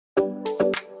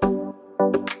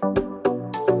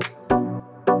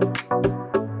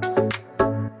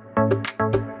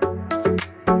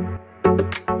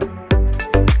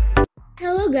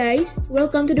guys,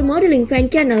 welcome to the Modeling Fan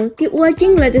channel. Keep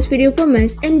watching latest video from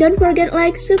us and don't forget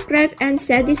like, subscribe and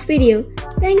share this video.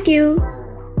 Thank you.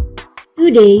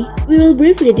 Today, we will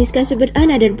briefly discuss about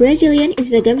another Brazilian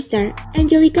Instagram star,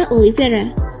 Angelica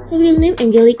Oliveira. Her real name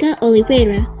Angelica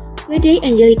Oliveira. Birthday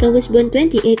Angelica was born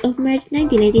 28th of March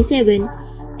 1997.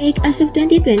 Age as of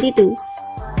 2022.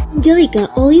 Angelica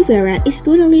Oliveira is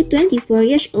currently 24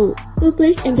 years old.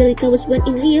 Birthplace Angelica was born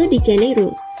in Rio de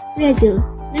Janeiro, Brazil.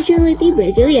 Nationality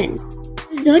Brazilian.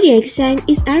 Her zodiac sign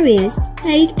is Aries.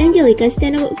 Height Angelica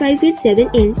stands about 5 feet 7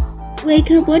 inches. Weight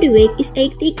her body weight is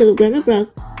 80 kg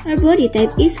approx. Her body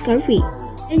type is curvy.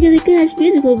 Angelica has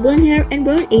beautiful blonde hair and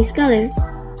brown eyes color.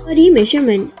 Body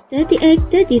measurement 38,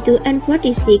 32 and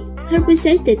 46. Her bust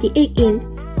size 38 inch.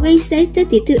 Waist size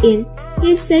 32 inch.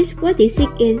 Hip size 46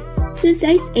 inch. Shoe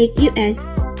size 8 US.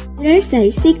 Dress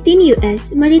size 16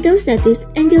 US. Marital status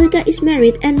Angelica is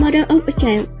married and mother of a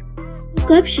child.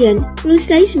 Caption: plus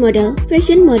size model,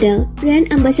 fashion model, brand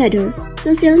ambassador,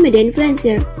 social media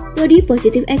influencer, body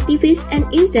positive activist, and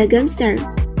Instagram star.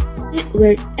 Net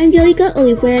worth: Angelica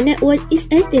Oliveira net worth is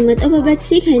estimated of about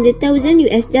 $600,000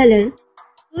 US.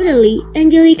 Totally,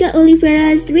 Angelica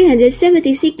Oliveira has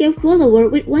 376k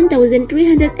followers with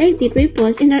 1,383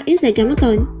 posts in her Instagram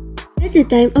account. At the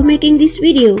time of making this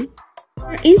video,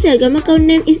 her Instagram account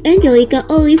name is Angelica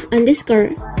Olive_.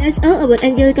 That's all about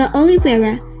Angelica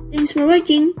Oliveira. Thanks for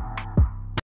watching.